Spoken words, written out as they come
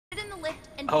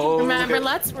Oh, remember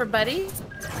Lutz? We're buddies.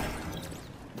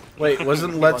 Wait,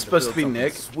 wasn't Let's supposed to be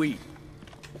Nick? Sweet.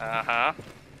 Uh-huh.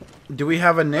 Do we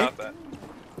have a Nick?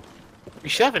 We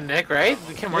should have a Nick, right?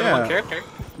 We can't more than one character.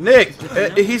 Nick!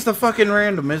 He's the fucking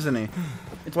random, isn't he?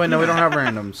 Wait, no, we don't have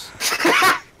randoms.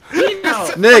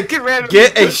 Nick,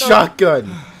 get a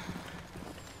shotgun!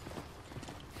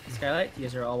 Skylight, you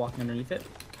guys are all walking underneath it.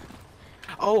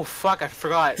 Oh, fuck, I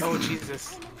forgot. Oh,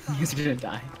 Jesus. You guys are gonna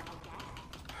die.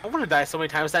 I want to die so many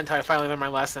times until I finally learn my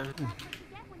lesson.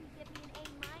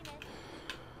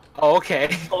 Oh,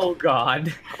 okay. Oh,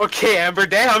 God. Okay, Amber,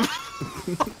 damn.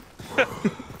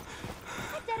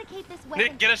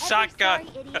 Nick, get a shotgun.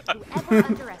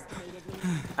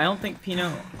 I don't think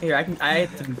Pino. Here, I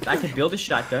can build a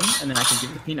shotgun and then I can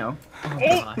give it to Pino. Oh,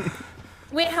 God.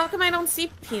 Wait, how come I don't see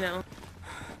Pino?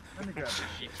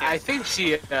 I think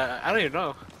she, I don't even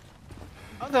know.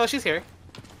 Oh no, she's here.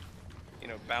 You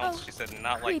know, bounce. She said,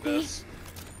 not like this.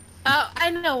 Oh, I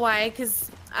know why,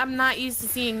 because I'm not used to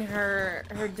seeing her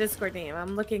Discord name.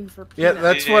 I'm looking for Pino. Yeah,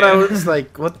 that's what I was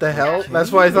like, what the hell?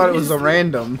 That's why I thought it was a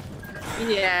random.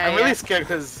 Yeah, I'm really scared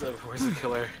because of Where's the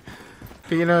Killer.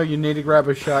 Pino, you need to grab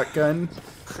a shotgun.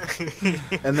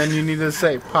 And then you need to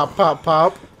say, pop, pop,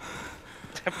 pop.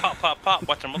 Pop, pop, pop.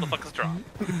 Watch them motherfuckers drop.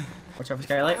 Watch out for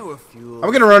Skylight.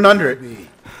 I'm gonna run under it.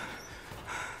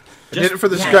 I did it for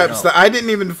the scraps that I didn't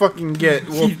even fucking get.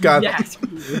 Wolf got it.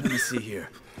 Let me see here.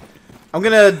 I'm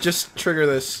gonna just trigger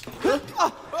this. Yeah,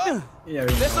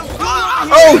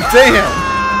 Oh, damn!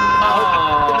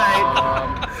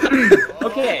 Good night.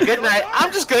 okay. Good night.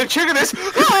 I'm just gonna trigger this.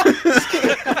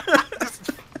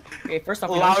 Okay, first off,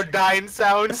 Loud dying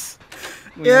sounds.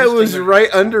 Yeah, it was right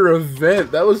under a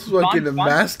vent. That was fucking a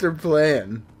master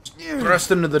plan. Thrust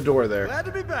into the door there. Glad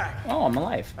to be back. Oh, I'm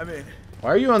alive. I mean,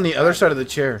 Why are you on the other side of the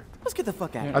chair? let's get the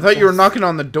fuck out. I thought you were knocking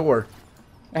on the door.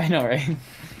 I know, right?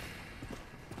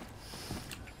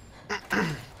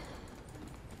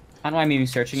 How do I even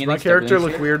searching Does it? my character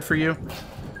look weird for you?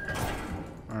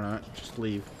 Alright, just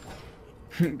leave.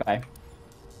 Bye.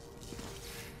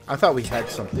 I thought we had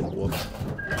something, Wolf.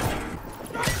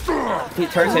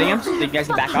 Turret's hitting him. So you guys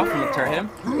can back off and the turret hit him.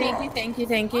 Thank you, thank you,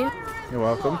 thank you. You're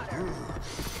welcome.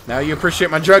 Now you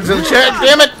appreciate my drugs in the chat,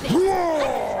 damn it!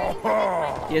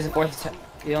 He has a fourth.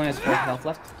 He only has 4 health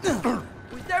left.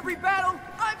 With every battle,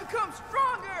 I become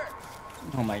stronger.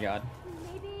 Oh my God.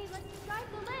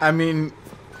 I mean,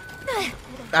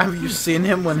 have you seen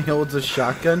him when he holds a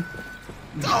shotgun?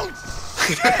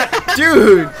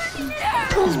 Dude!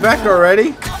 He's back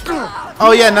already?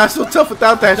 Oh yeah, not so tough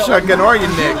without that shotgun, are you,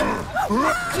 Nick?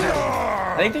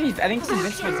 I think he's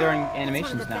invincible during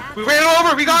animations now. We ran him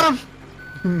over. We got him.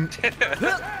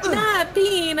 Not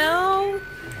Pino.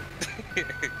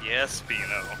 Yes,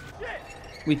 Pino.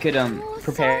 We could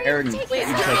prepare and Wait,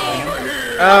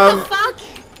 Fuck!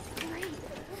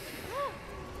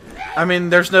 I mean,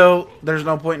 there's no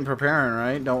point in preparing,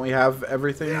 right? Don't we have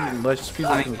everything? Unless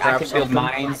people I can mean, I craft could build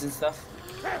something. mines and stuff.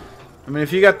 I mean,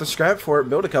 if you got the scrap for it,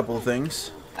 build a couple of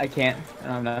things. I can't. I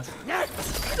don't have enough.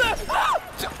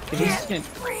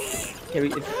 Okay,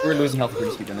 we're losing health. We're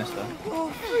just keep doing this though. Oh,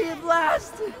 free at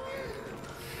last.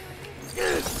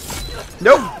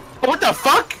 Nope. What the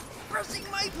fuck? Pressing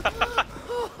my.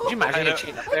 Could you imagine a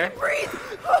chain up there?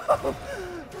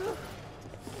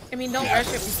 I mean, don't rush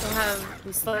it.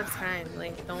 We still have time.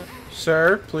 Like, don't.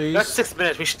 Sir, please. That's 6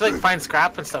 minutes. We should like find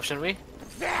scrap and stuff, shouldn't we?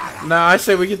 No, I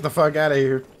say we get the fuck out of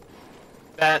here.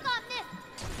 That.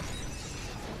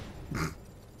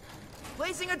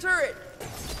 Placing a turret.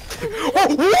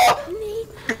 Oh, what?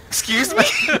 Excuse me.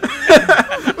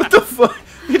 What the fuck?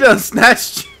 He done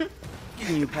snatched you.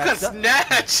 You Got passed up.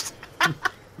 snatched.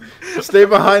 Stay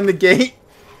behind the gate.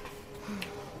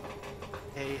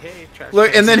 Hey, hey, trash.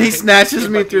 Look, and then he cans. snatches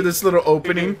me through this little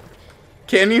opening.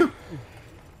 Can you?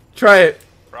 Try it.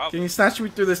 Can you snatch me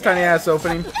through this tiny ass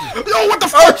opening? Yo, what the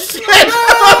Oh fuck? shit!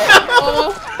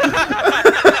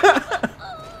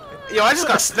 Yo, I just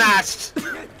got snatched. I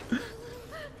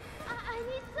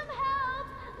need some help.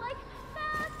 Like,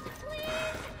 fast,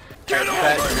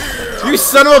 please. You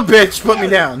son of a bitch! Put me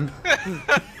down.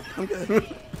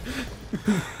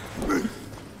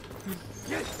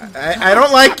 I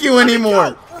don't like you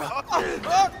anymore.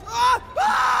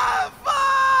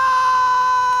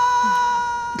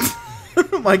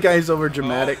 My guy's over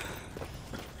dramatic.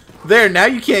 There, now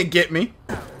you can't get me.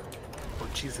 Oh,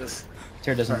 Jesus.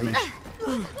 Sarah doesn't reach.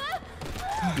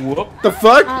 Whoop. The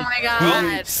fuck? Oh my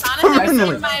God! Stubbornly. Sonic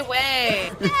is in my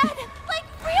way. Bad, like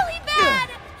really bad.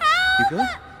 Help! You good?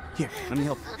 Here, let me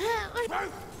help.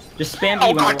 Just spam Oh,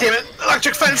 E when god damn it!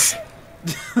 Electric fence!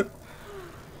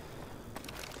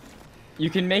 You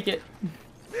can make it.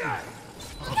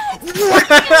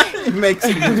 It makes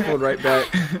him just pulled right back.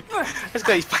 Let's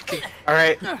go, you fucking.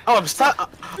 Alright. Oh, I'm stuck.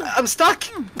 I'm stuck.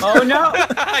 Oh no!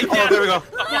 Oh, there we go.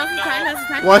 Now's the time, now's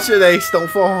the time. Watch it, Ace. Don't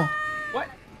fall. What?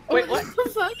 Wait, what? What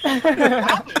the fuck?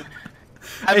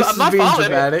 I'm Ace not is being following.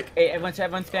 dramatic. Hey, everyone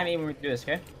spam me when we do this,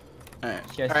 okay?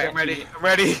 Alright. Alright, I'm ready. I'm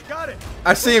ready. Got it.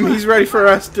 I see him. He's ready for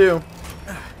us, too.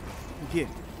 Here,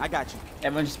 I got you.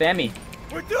 Everyone just spam me.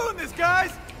 We're doing this,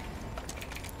 guys.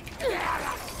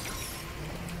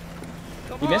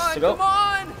 You missed, so go. Come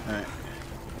on. Alright.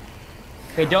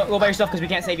 Okay, don't go by yourself because we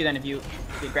can't save you then if you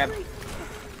get grabbed.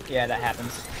 Yeah, that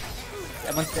happens.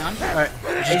 Everyone's down? Alright.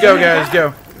 Just go, guys.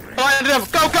 Go. Find him.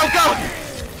 Go, go, go.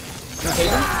 Okay,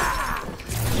 then?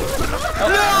 Oh.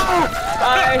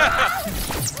 Bye!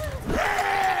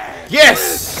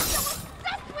 Yes!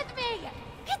 That's with me.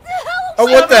 Get the hell Oh,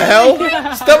 what the hell?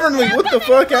 Stubbornly, what the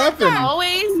fuck happened?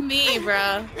 Always me,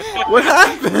 bruh. What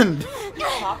happened?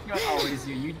 Always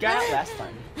you. You got out last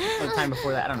time. Or the time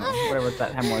before that, I don't know. Whatever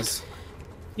that time was.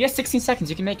 You have 16 seconds,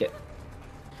 you can make it.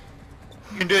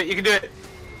 You can do it. You can do it.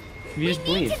 You just need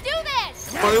believe. to do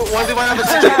this. One of us.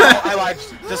 I lied.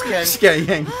 Just kidding. Just get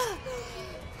yanked.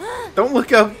 Don't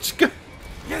look up. Just go.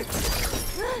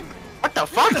 What the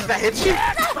fuck? Did that hit you?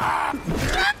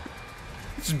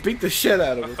 Just beat the shit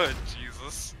out of him. Oh,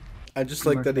 Jesus. I just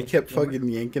like that he kept fucking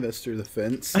yanking us through the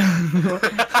fence.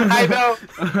 I know.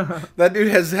 That dude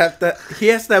has he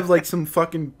has to have like some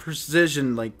fucking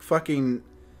precision, like fucking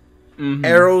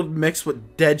arrow mixed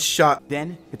with dead shot.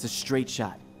 Then it's a straight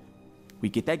shot. We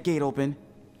get that gate open,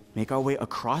 make our way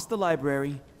across the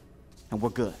library, and we're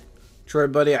good. Troy,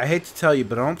 buddy, I hate to tell you,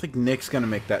 but I don't think Nick's gonna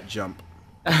make that jump.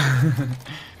 I'm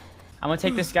gonna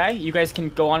take this guy. You guys can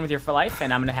go on with your for life,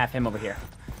 and I'm gonna have him over here.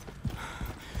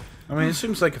 I mean, it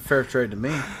seems like a fair trade to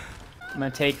me. I'm gonna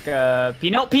take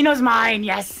Pino. Pino's mine.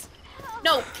 Yes.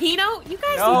 No, Pino, you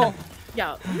guys No. need to...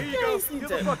 Yo, you guys need Get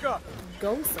the to fuck up.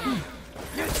 go somewhere.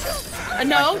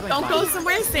 No, don't go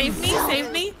somewhere. Save me,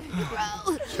 save me.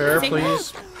 Sir,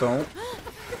 please don't.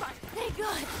 Thank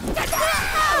God.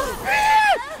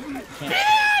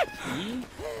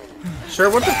 Sure,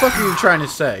 what the fuck are you trying to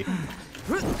say?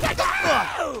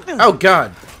 Oh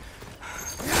God.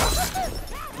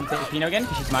 I'm gonna take Pino again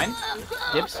because she's mine.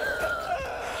 Dibs.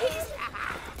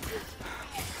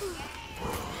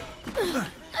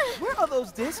 Where are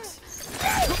those discs?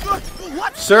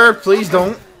 Sir, please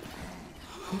don't.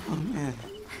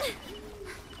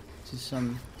 This is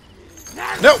some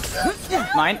No.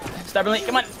 mine. Stubbornly,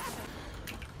 come on.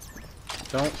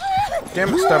 Don't.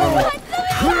 Damn it, stubbornly.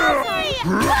 Sorry. Give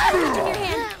your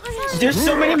hand. There's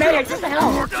so many medics. What the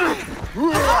hell?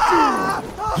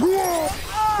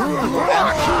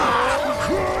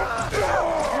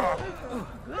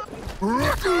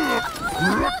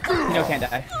 Pino can't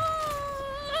die.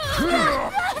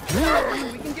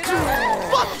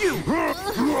 Fuck you!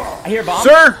 I hear a bomb.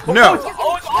 Sir, no.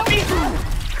 Oh, it's on me.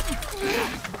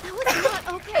 That was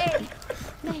not okay.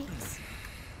 Thanks.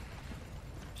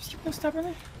 Just keep going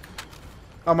stubbornly.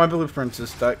 Oh, my blueprints is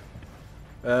stuck.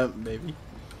 Maybe.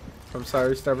 I'm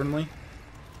sorry, stubbornly.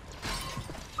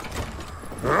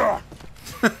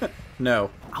 No.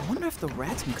 I wonder if the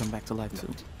rats can come back to life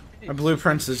too. My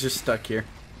blueprints is just stuck here.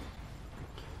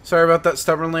 Sorry about that,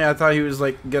 stubbornly. I thought he was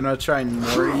like gonna try and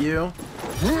murder you.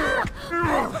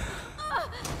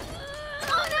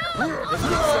 Let's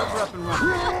get server up and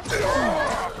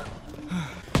running.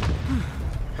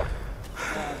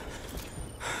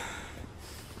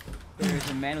 There's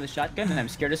a man with a shotgun, and I'm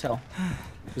scared as hell.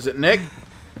 Is it Nick?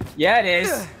 Yeah, it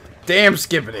is. Damn,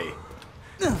 Skippity.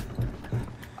 Oh,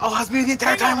 I was me the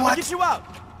entire time. I'll What? get you out.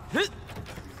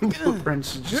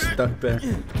 Blueprints is just stuck there.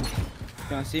 You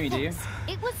don't see me, do you?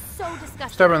 It was so disgusting.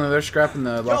 Stubbornly, they're scrapping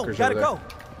the Yo, lockers gotta over there. go.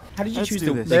 How did you Let's choose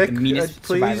do the, this. like, the Nick, meanest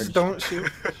please survivors? don't shoot.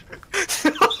 What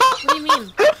do you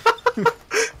mean?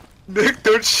 Nick,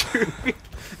 don't shoot me.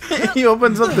 He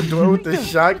opens up the door with his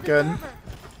shotgun.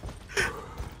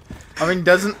 I mean,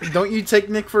 don't you take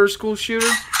Nick for a school shooter?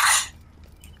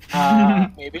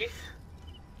 Maybe.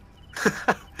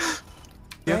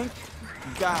 Thank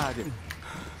God. Did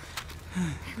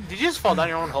you just fall down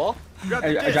your own hole? Grab the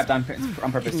I disc. dropped down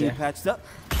on purpose, You yeah. patched up?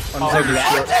 Oh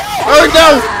no!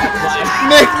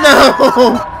 Nick, no!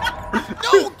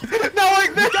 No,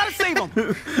 like that. Gotta save him.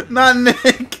 Not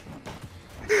Nick!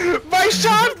 My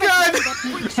shotgun.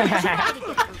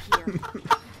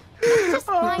 Just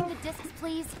find the discs,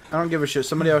 please. I don't give a shit.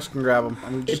 Somebody else can grab him.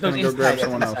 I'm just gonna go grab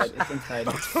someone else. It's inside.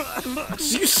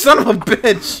 You son of a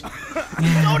bitch!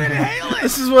 Don't inhale it.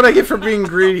 This is what I get for being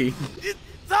greedy. It's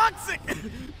toxic.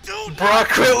 Dude. Bro,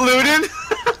 quit looting.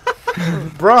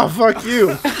 Bro, fuck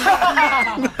you.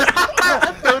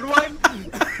 Third one.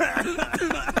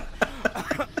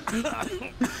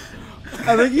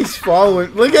 I think he's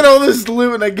following. Look at all this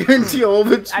loot, and I guarantee all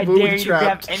of it's I booby dare you to grab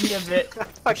trapped. any of it. I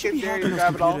fucking dare you to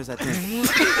grab it all. Computers, I think.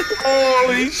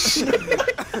 Holy shit.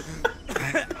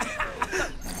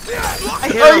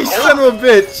 Oh, you son of a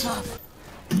bitch!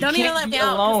 Don't even can't let me be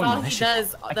out. alone. That's all he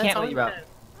does. I That's can't all let he you out. does.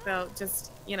 So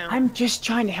just, you know. I'm just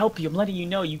trying to help you. I'm letting you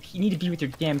know you need to be with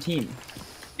your damn team.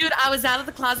 Dude, I was out of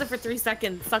the closet for 3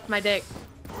 seconds. Suck my dick.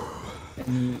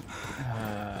 Okay,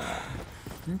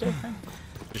 fine.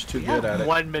 Just too good at it.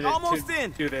 1 minute Almost to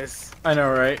in. do this. I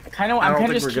know, right? I'm I don't kind of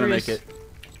think just we're gonna curious. make it.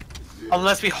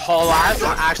 Unless we haul ass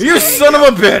on actually. You son of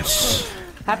a bitch!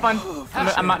 Have fun.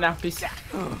 I'm out now. Peace. This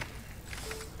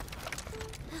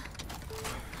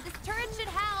turret should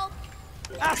help.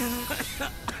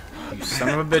 You son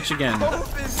of a bitch again.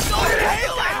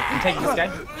 I'm taking this guy.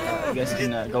 You guys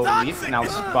can go leave, and I'll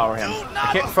just borrow him.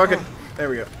 I can't fucking. There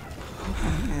we go.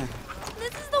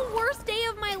 This is the worst day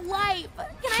of my life.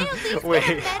 Can I at least Wait.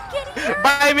 get a med kit here?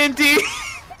 Bye, Minty.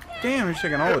 Damn, you're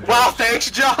taking all the Wow, drugs.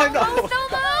 thanks, John. Almost,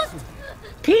 almost.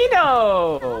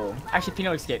 Pino! Actually,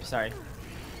 Pino escaped. Sorry.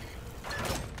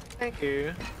 Thank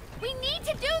you. We need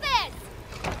to do this.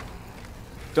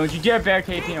 Don't you dare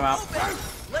barricade Pino out.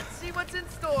 Let's see what's in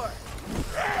store.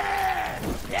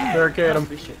 Barricade him.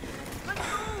 Shit.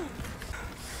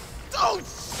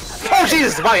 Oh,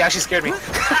 Jesus. Wow, you actually scared me.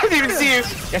 I didn't even see you.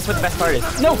 Guess what the best part is?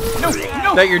 No! No!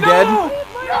 No! That you're dead?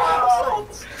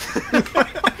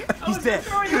 He's dead.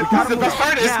 The best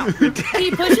part is.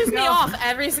 He pushes me off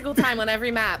every single time on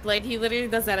every map. Like, he literally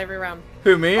does that every round.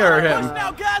 Who, me or him?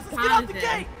 Now, guys, let's get out the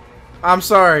Jonathan. gate. I'm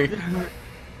sorry.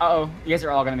 Uh-oh. You guys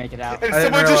are all gonna make it out. And I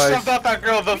didn't someone just realize. shoved out that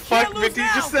girl. The fuck can't lose Minty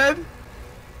now. just said?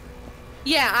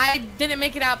 Yeah, I didn't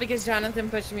make it out because Jonathan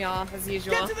pushed me off, as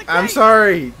usual. Get to the gate. I'm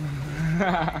sorry.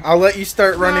 I'll let you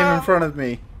start running in front of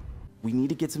me. We need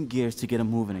to get some gears to get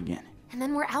him moving again. And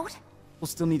then we're out? We'll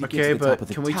still need to get Okay, to the top but of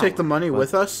the can we tower, take the money but-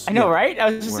 with us? I know, right? I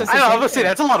was just Well, I know, I was gonna say,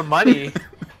 that's a lot of money.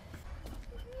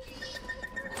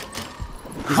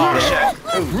 Oh, shit.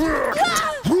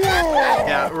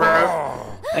 Yeah, right.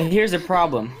 And here's the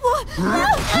problem.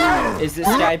 Is this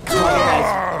guy probably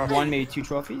has 1, maybe 2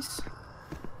 trophies?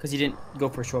 Because he didn't go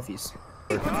for trophies.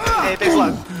 Hey, thanks a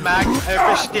lot, Mac.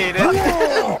 I appreciate it.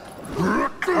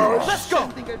 Let's go.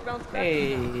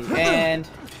 Hey, and...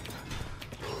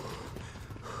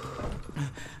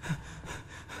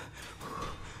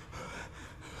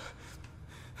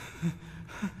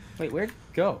 Wait, where'd it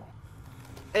go?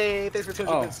 Hey, thanks for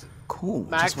tuning in. Cool,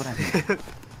 Mac. just what I need.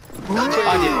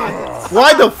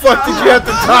 Why the fuck did you have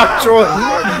to talk, Troy?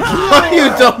 Why you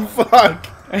dumb fuck?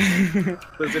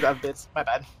 Lizard updates. My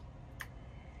bad.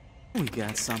 We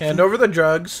got something. Hand over the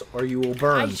drugs, or you will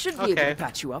burn. should be able to Okay.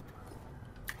 patch you up.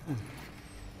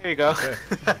 Here you go.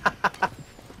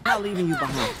 Not leaving you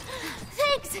behind.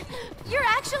 Thanks. You're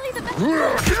actually the best.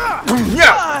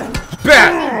 Yeah!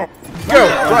 Bat! Go!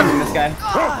 Run! This guy.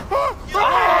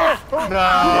 No,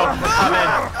 I'm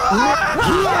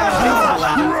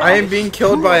I am being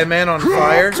killed by a man on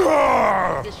fire.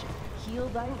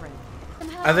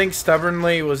 I think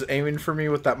stubbornly was aiming for me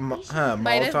with that Might have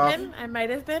Molotov. been. I might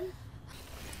have been.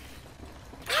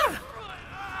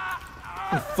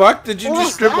 Fuck did you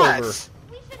just trip over? We should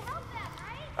help them,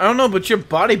 right? I don't know, but your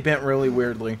body bent really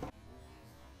weirdly.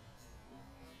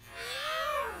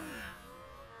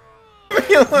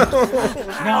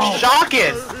 No!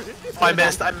 Shocking! Oh, I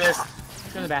missed. Go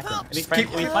to the bathroom. It'd be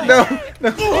funny. No, no,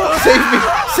 save me,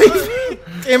 save me!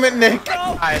 Damn it, Nick!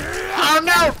 Oh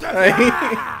no!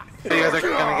 You guys are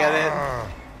gonna get it.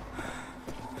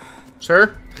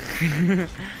 Sir,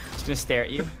 Just gonna stare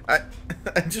at you. I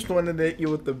just wanted to hit you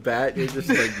with the bat. You're just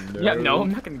like no. Yeah, no,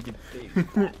 I'm not gonna get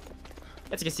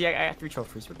As you can see, I got 3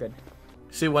 trophies. We're good.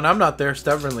 See, when I'm not there,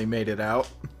 stubbornly made it out.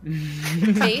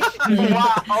 Hey.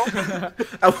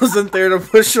 I wasn't there to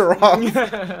push her off.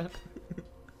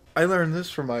 I learned this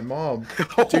from my mom.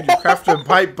 Dude, you crafted a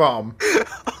pipe bomb.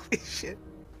 Holy shit.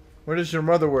 Where does your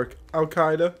mother work? Al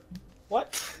Qaeda.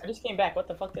 What? I just came back. What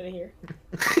the fuck did I hear?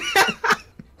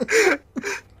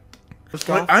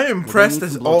 Like, I am impressed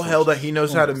as all hell that he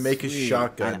knows how to make a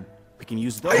shotgun. We can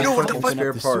use I know what to the open fuck-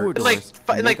 up the sewer In doors. like,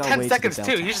 and in like make our 10 way to the seconds bell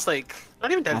too. tower. You just like,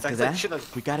 not even 10 After seconds. that, Like, shit, like,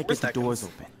 we gotta 4 get the doors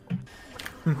seconds.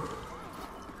 open.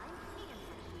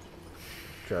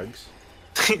 Drugs.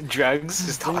 Drugs,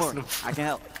 just Don't tossing worry, them. I can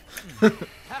help.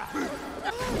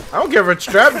 I don't give a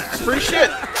strap. It's free shit.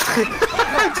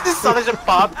 Just saw that shit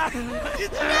pop.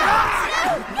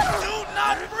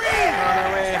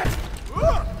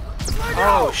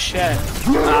 Oh shit.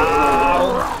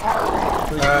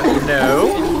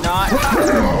 No. Not.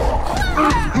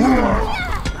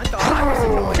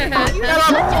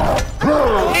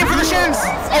 Aim for the shins!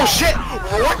 Oh shit!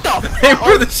 What the? Aim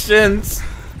for the shins.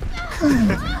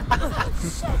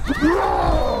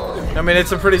 I mean,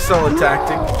 it's a pretty solid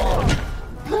tactic.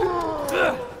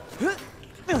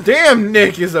 Damn,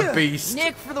 Nick is a beast.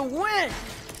 Nick for the win!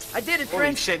 I did it, Holy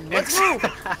friends. shit, Let's Nick's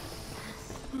move.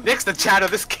 Nick's the chat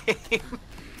of this game.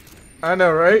 I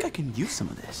know, right? I can use some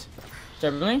of this.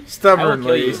 Stubbornly?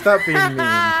 Stubbornly. Stop being mean.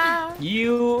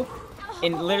 You,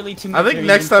 in literally 2 I minutes. think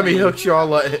next time he hooks you, I'll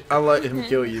let him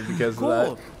kill you because Cool.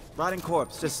 of that. Rotting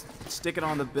corpse. Just stick it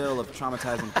on the bill of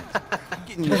traumatizing things.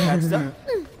 Getting you patched up.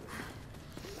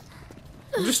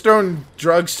 I'm just throwing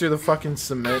drugs through the fucking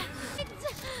cement.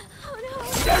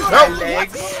 Oh No!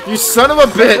 Legs. You son of a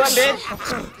bitch!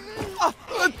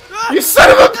 You son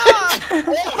of a bitch!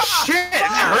 Oh shit!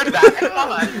 I heard that.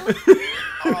 Come on.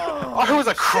 Oh, it was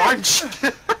a crunch.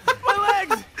 My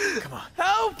legs! Come on.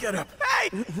 Help! Get up.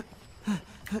 Hey!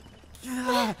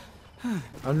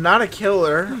 I'm not a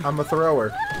killer. I'm a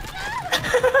thrower.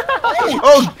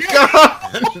 Oh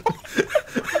god!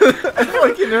 I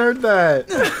fucking heard that.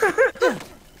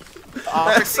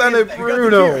 That sounded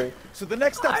brutal. So the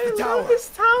next step's the tower. This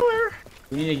tower.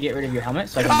 You need to get rid of your helmet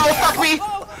so I Oh can fuck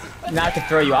me! not to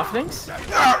throw you off things.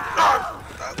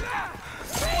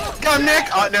 Go Nick!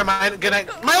 Oh, never mind. Good night.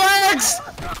 My legs!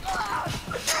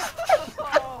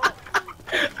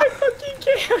 I fucking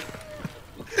can't.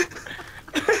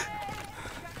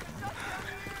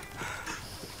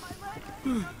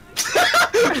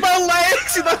 My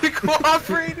legs! You let me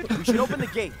cooperate. We should open the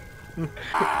gate.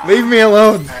 Leave me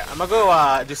alone. Alright, I'm gonna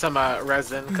go do some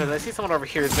resin because I see someone over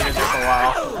here has been in there for a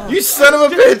while. You son of a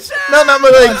bitch! No, not my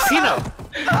legs. Casino.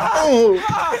 Oh.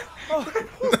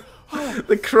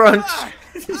 The crunch.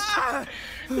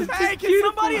 Hey, can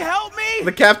somebody help me?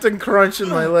 The Captain Crunch in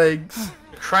my legs.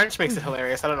 Crunch makes it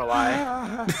hilarious. I don't know why.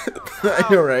 I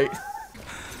know, right?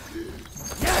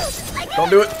 Don't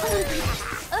do it.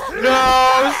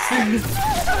 No!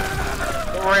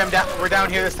 Don't worry, we're down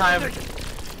here this time. Is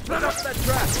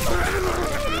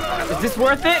this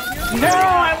worth it? No,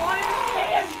 I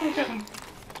wanted to him.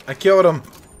 I killed him.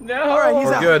 No. Alright, he's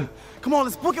We're out. good. Come on,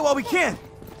 let's book it while we can.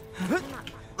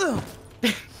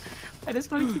 I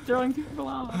just want to keep throwing people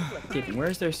off. Escaping.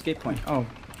 Where's their escape point? Oh.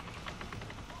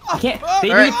 I can't. They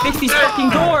need Alright. to fix these fucking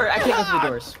doors. I can't go through the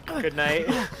doors. Good night.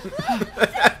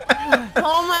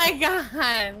 Oh my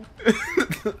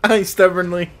god. I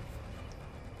stubbornly.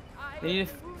 They need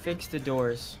to fix the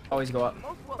doors. Always go up.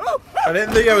 I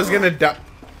didn't think I was gonna die.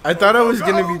 I thought I was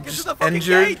gonna be Get to just the fucking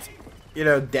injured, gate. you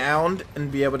know, downed,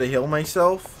 and be able to heal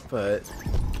myself, but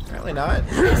apparently not.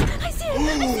 I see it!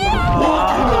 I see it!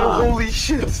 Holy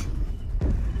shit.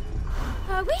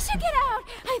 We should get out,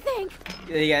 I think.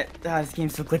 Yeah, this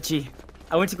game's so glitchy.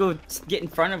 I went to go get in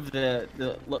front of the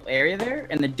area there,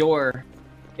 and the door,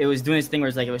 it was doing this thing where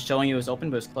it's like it was showing you it was open,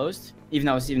 but it was closed. Even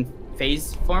though it was in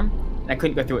phase form, and I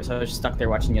couldn't go through it, so I was just stuck there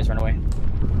watching you guys run away.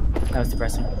 That was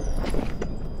depressing.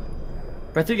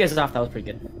 But I threw you guys off. That was pretty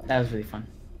good. That was really fun.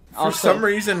 For some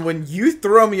reason, when you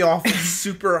throw me off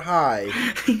super high,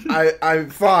 I'm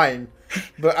fine,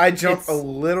 but I jump a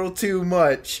little too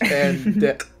much,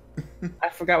 and I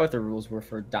forgot what the rules were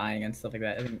for dying and stuff like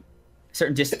that. I think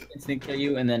certain distance didn't kill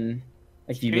you, and then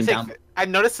like if you've been down. I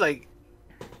noticed like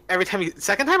every time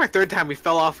second time or third time we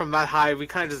fell off from that high, we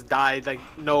kind of just died. Like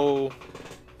no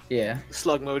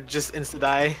slug mode, just insta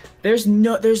die. There's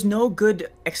no good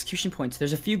execution points.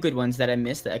 There's a few good ones that I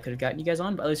missed that I could have gotten you guys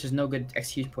on, but at least there's no good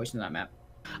execution points on that map.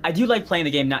 I do like playing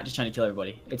the game, not just trying to kill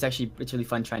everybody. It's really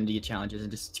fun trying to get challenges and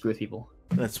just screw with people.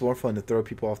 it's more fun to throw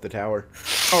people off the tower.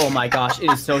 Oh my gosh, it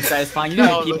is so satisfying. You know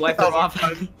how many people I throw off?